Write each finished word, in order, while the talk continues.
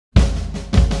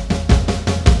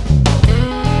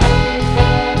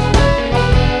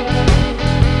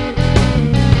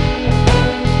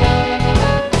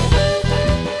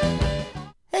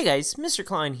Hey guys, Mr.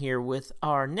 Klein here with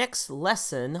our next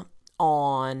lesson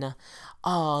on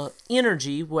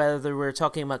energy, whether we're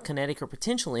talking about kinetic or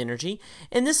potential energy.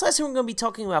 In this lesson, we're going to be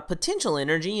talking about potential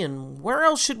energy, and where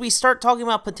else should we start talking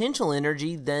about potential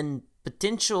energy than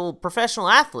potential professional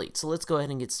athletes? So let's go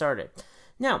ahead and get started.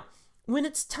 Now, when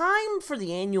it's time for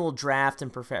the annual draft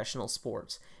in professional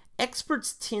sports,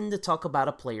 experts tend to talk about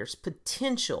a player's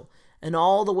potential and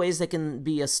all the ways they can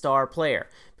be a star player.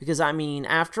 Because, I mean,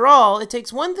 after all, it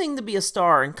takes one thing to be a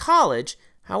star in college.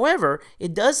 However,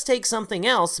 it does take something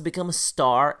else to become a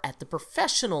star at the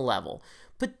professional level.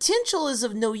 Potential is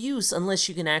of no use unless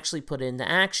you can actually put it into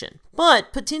action.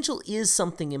 But potential is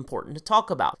something important to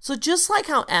talk about. So just like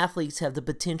how athletes have the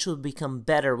potential to become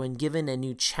better when given a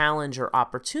new challenge or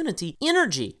opportunity,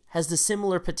 energy has the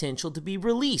similar potential to be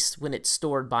released when it's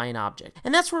stored by an object.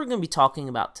 And that's what we're going to be talking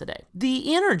about today.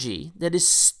 The energy that is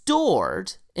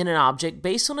stored in an object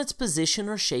based on its position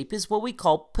or shape is what we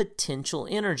call potential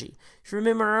energy. If you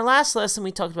remember in our last lesson,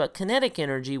 we talked about kinetic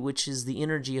energy, which is the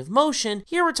energy of motion.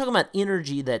 Here we're talking about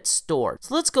energy that's stored.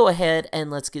 So let's go ahead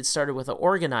and let's get started with an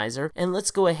organizer, and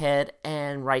let's go ahead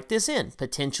and write this in,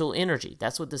 potential energy.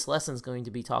 That's what this lesson is going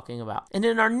to be talking about. And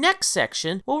in our next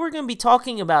section, what we're going to be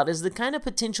talking about is the kind of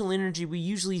potential energy we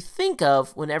usually think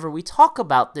of whenever we talk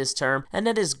about this term, and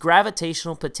that is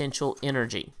gravitational potential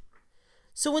energy.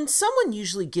 So when someone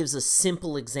usually gives a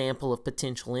simple example of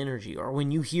potential energy, or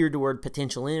when you hear the word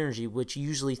potential energy, what you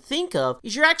usually think of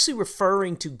is you're actually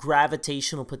referring to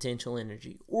gravitational potential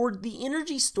energy, or the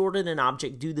energy stored in an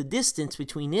object due to the distance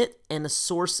between it and a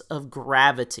source of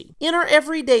gravity. In our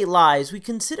everyday lives, we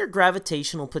consider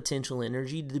gravitational potential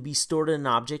energy to be stored in an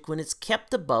object when it's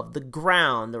kept above the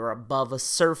ground or above a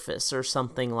surface or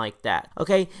something like that.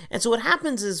 Okay? And so what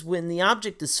happens is when the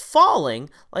object is falling,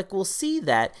 like we'll see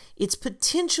that, it's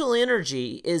potential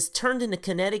energy is turned into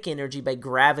kinetic energy by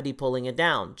gravity pulling it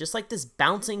down, just like this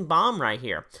bouncing bomb right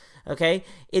here. Okay,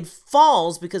 it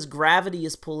falls because gravity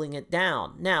is pulling it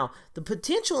down. Now, the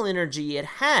potential energy it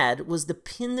had was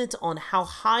dependent on how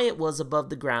high it was above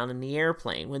the ground in the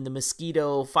airplane. When the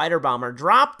Mosquito fighter bomber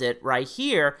dropped it right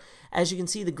here, as you can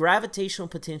see, the gravitational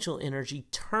potential energy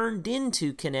turned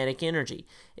into kinetic energy.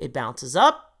 It bounces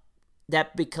up,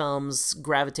 that becomes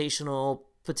gravitational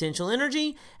potential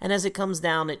energy, and as it comes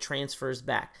down, it transfers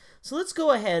back. So let's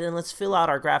go ahead and let's fill out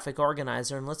our graphic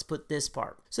organizer, and let's put this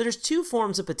part. So there's two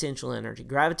forms of potential energy,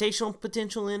 gravitational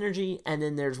potential energy, and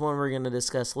then there's one we're going to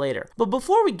discuss later. But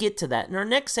before we get to that, in our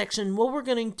next section, what we're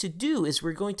going to do is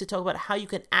we're going to talk about how you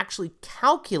can actually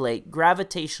calculate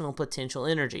gravitational potential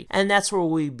energy, and that's where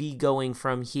we'll be going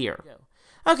from here.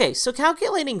 Okay, so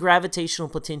calculating gravitational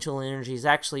potential energy is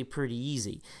actually pretty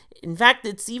easy. In fact,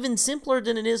 it's even simpler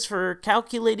than it is for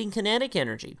calculating kinetic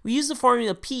energy. We use the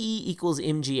formula PE equals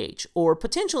mgh, or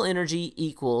potential energy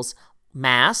equals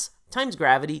mass times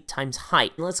gravity times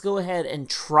height. And let's go ahead and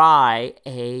try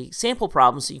a sample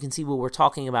problem so you can see what we're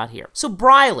talking about here. So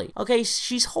Briley, okay,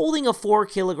 she's holding a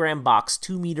 4-kilogram box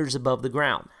 2 meters above the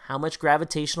ground. How much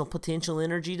gravitational potential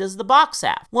energy does the box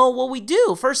have? Well, what we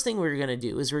do, first thing we're going to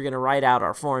do is we're going to write out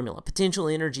our formula. Potential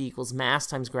energy equals mass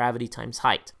times gravity times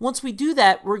height. Once we do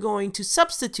that, we're going to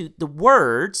substitute the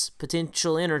words,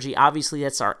 potential energy, obviously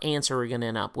that's our answer we're going to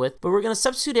end up with, but we're going to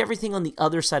substitute everything on the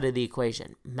other side of the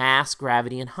equation, mass,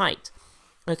 gravity, and height.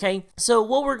 Okay, so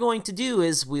what we're going to do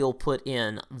is we'll put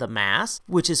in the mass,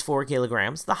 which is 4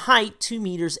 kilograms, the height, 2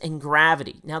 meters, and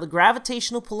gravity. Now, the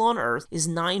gravitational pull on Earth is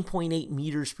 9.8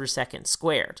 meters per second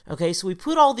squared. Okay, so we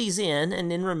put all these in, and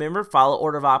then remember, follow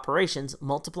order of operations,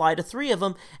 multiply to 3 of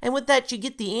them, and with that, you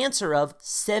get the answer of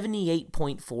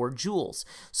 78.4 joules.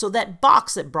 So that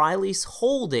box that Briley's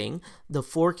holding, the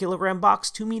 4-kilogram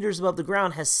box, 2 meters above the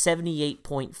ground, has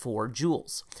 78.4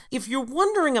 joules. If you're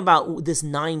wondering about this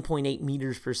 9.8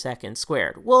 meters per second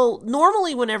squared, well,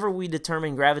 normally whenever we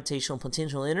determine gravitational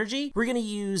potential energy, we're going to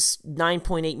use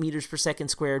 9.8 meters per second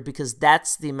squared because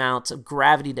that's the amount of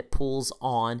gravity that pulls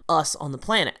on us on the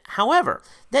planet. However,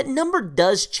 that number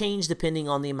does change depending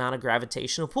on the amount of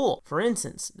gravitational pull. For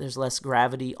instance, there's less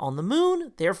gravity on the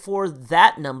moon, therefore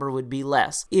that number would be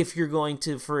less. If you're going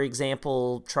to, for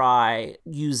example, try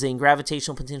using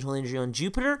gravitational potential energy on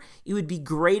Jupiter, it would be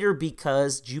greater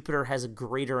because Jupiter has a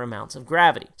greater amount of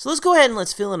gravity. So let's go ahead and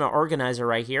let's fill in our organizer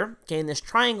right here. Okay, in this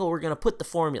triangle, we're going to put the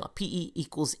formula, PE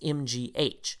equals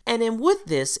mgh. And then with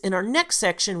this, in our next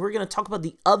section, we're going to talk about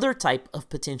the other type of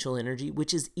potential energy,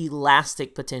 which is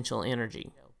elastic potential energy.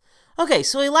 Okay,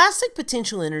 so elastic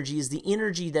potential energy is the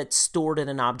energy that's stored in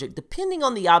an object depending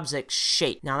on the object's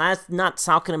shape. Now, that's not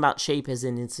talking about shape as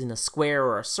in it's in a square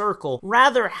or a circle,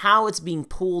 rather how it's being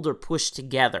pulled or pushed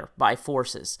together by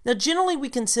forces. Now, generally we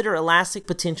consider elastic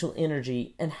potential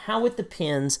energy and how it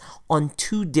depends on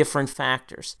two different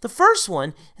factors. The first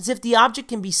one is if the object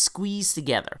can be squeezed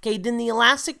together. Okay, then the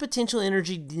elastic potential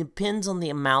energy depends on the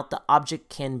amount the object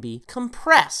can be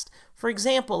compressed. For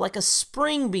example, like a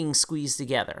spring being squeezed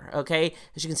together, okay?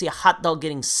 As you can see, a hot dog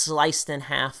getting sliced in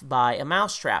half by a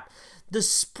mousetrap. The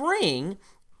spring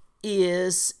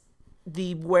is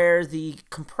where the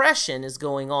compression is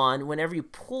going on. Whenever you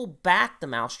pull back the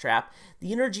mousetrap,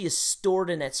 the energy is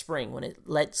stored in that spring. When it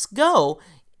lets go,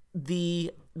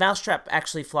 the mousetrap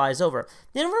actually flies over.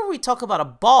 Then whenever we talk about a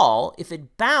ball, if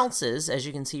it bounces, as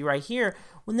you can see right here,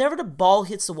 whenever the ball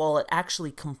hits the wall, it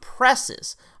actually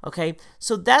compresses, okay?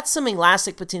 So that's some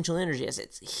elastic potential energy. As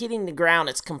it's hitting the ground,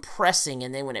 it's compressing,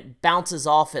 and then when it bounces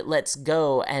off, it lets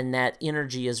go, and that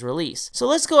energy is released. So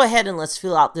let's go ahead and let's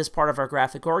fill out this part of our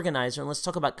graphic organizer, and let's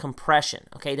talk about compression,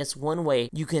 okay? That's one way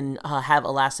you can have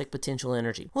elastic potential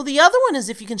energy. Well, the other one is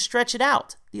if you can stretch it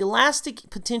out. The elastic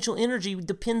potential energy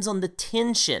depends on the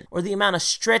tension or the amount of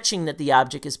stretching that the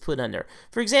object is put under.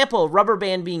 For example, a rubber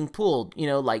band being pulled, you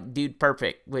know, like Dude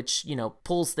Perfect, which, you know,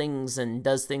 pulls things and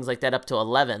does things like that up to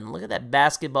 11. Look at that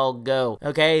basketball go.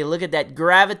 Okay, look at that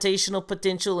gravitational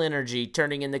potential energy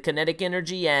turning into kinetic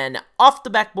energy and off the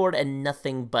backboard and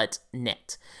nothing but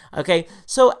net. Okay,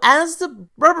 so as the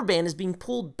rubber band is being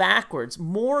pulled backwards,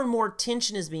 more and more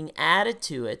tension is being added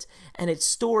to it, and it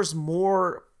stores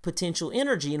more potential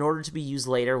energy in order to be used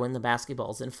later when the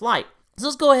basketball's in flight. So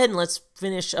let's go ahead and let's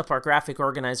finish up our graphic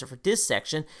organizer for this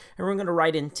section, and we're going to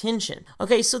write in tension.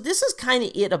 Okay, so this is kind of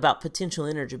it about potential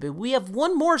energy, but we have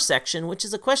one more section, which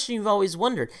is a question you've always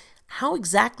wondered. How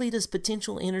exactly does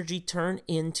potential energy turn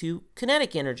into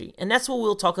kinetic energy? And that's what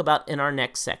we'll talk about in our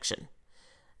next section.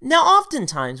 Now,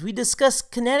 oftentimes we discuss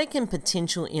kinetic and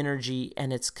potential energy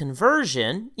and its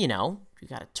conversion, you know, you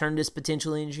got to turn this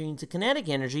potential energy into kinetic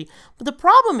energy, but the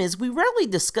problem is we rarely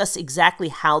discuss exactly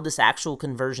how this actual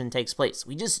conversion takes place.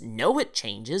 We just know it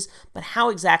changes, but how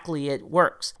exactly it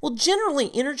works. Well,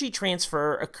 generally, energy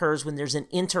transfer occurs when there's an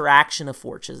interaction of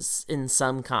forces in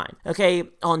some kind, okay,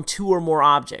 on two or more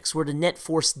objects, where the net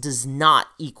force does not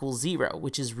equal zero,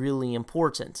 which is really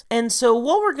important. And so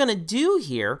what we're going to do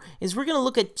here is we're going to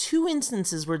look at two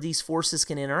instances where these forces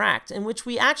can interact, in which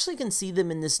we actually can see them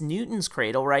in this Newton's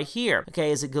cradle right here.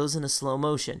 Okay, as it goes into slow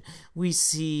motion. We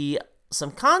see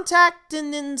some contact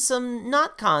and then some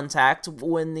not contact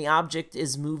when the object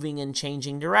is moving and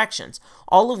changing directions,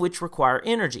 all of which require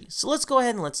energy. So let's go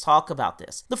ahead and let's talk about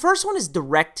this. The first one is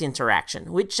direct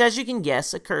interaction, which, as you can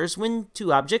guess, occurs when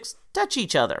two objects touch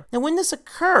each other. Now, when this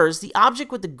occurs, the object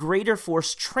with the greater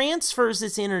force transfers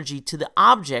its energy to the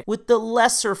object with the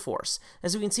lesser force.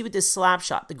 As we can see with this slap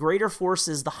shot, the greater force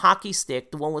is the hockey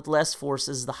stick, the one with less force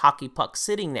is the hockey puck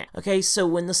sitting there. Okay, so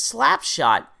when the slap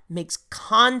shot makes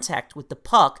contact with the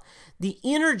puck, the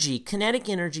energy, kinetic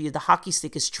energy of the hockey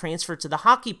stick is transferred to the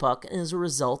hockey puck, and as a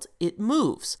result, it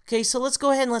moves. Okay, so let's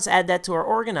go ahead and let's add that to our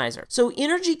organizer. So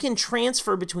energy can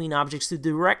transfer between objects through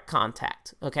direct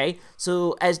contact, okay?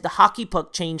 So as the hockey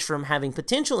puck changed from having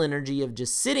potential energy of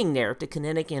just sitting there to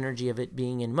kinetic energy of it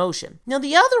being in motion. Now,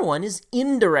 the other one is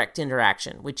indirect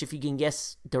interaction, which, if you can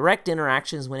guess, direct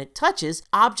interaction is when it touches,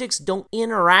 objects don't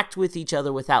interact with each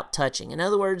other without touching. In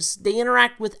other words, they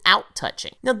interact without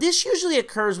touching. Now, this usually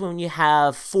occurs when you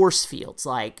have force fields,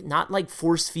 like not like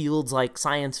force fields like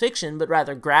science fiction, but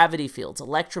rather gravity fields,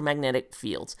 electromagnetic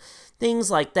fields, things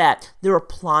like that. They're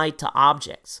applied to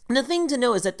objects. And the thing to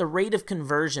know is that the rate of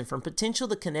conversion from potential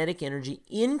to kinetic energy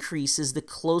increases the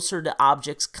closer the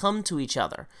objects come to each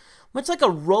other. Much like a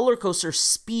roller coaster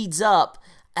speeds up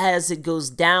as it goes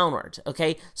downward,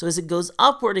 okay? So as it goes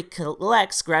upward, it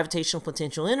collects gravitational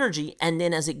potential energy, and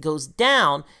then as it goes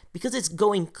down, because it's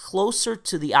going closer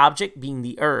to the object, being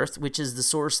the Earth, which is the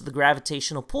source of the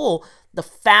gravitational pull, the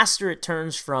faster it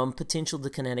turns from potential to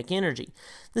kinetic energy.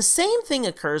 The same thing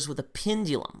occurs with a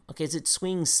pendulum, okay, as it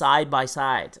swings side by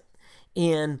side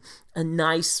in a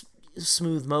nice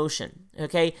smooth motion,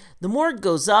 okay? The more it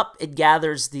goes up, it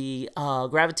gathers the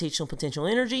gravitational potential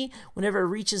energy. Whenever it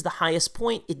reaches the highest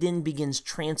point, it then begins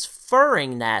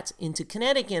transferring that into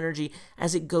kinetic energy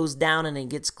as it goes down and it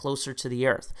gets closer to the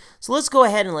Earth. So let's go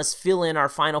ahead and let's fill in our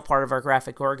final part of our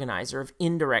graphic organizer of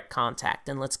indirect contact,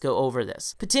 and let's go over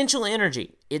this. Potential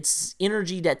energy. It's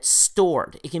energy that's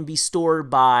stored. It can be stored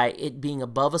by it being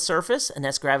above a surface, and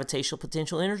that's gravitational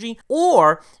potential energy,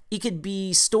 or it could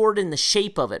be stored in the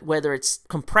shape of it, whether it's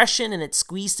compression and and it's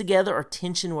squeezed together, or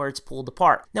tension where it's pulled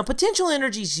apart. Now, potential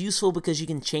energy is useful because you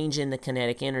can change into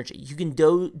kinetic energy. You can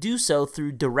do so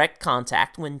through direct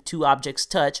contact when two objects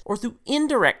touch, or through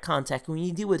indirect contact when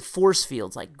you deal with force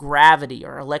fields like gravity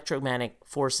or electromagnetic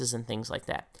forces and things like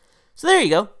that. So there you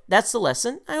go. That's the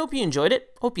lesson. I hope you enjoyed it.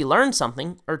 Hope you learned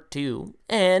something or two.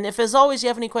 And if, as always, you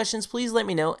have any questions, please let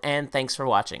me know, and thanks for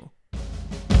watching.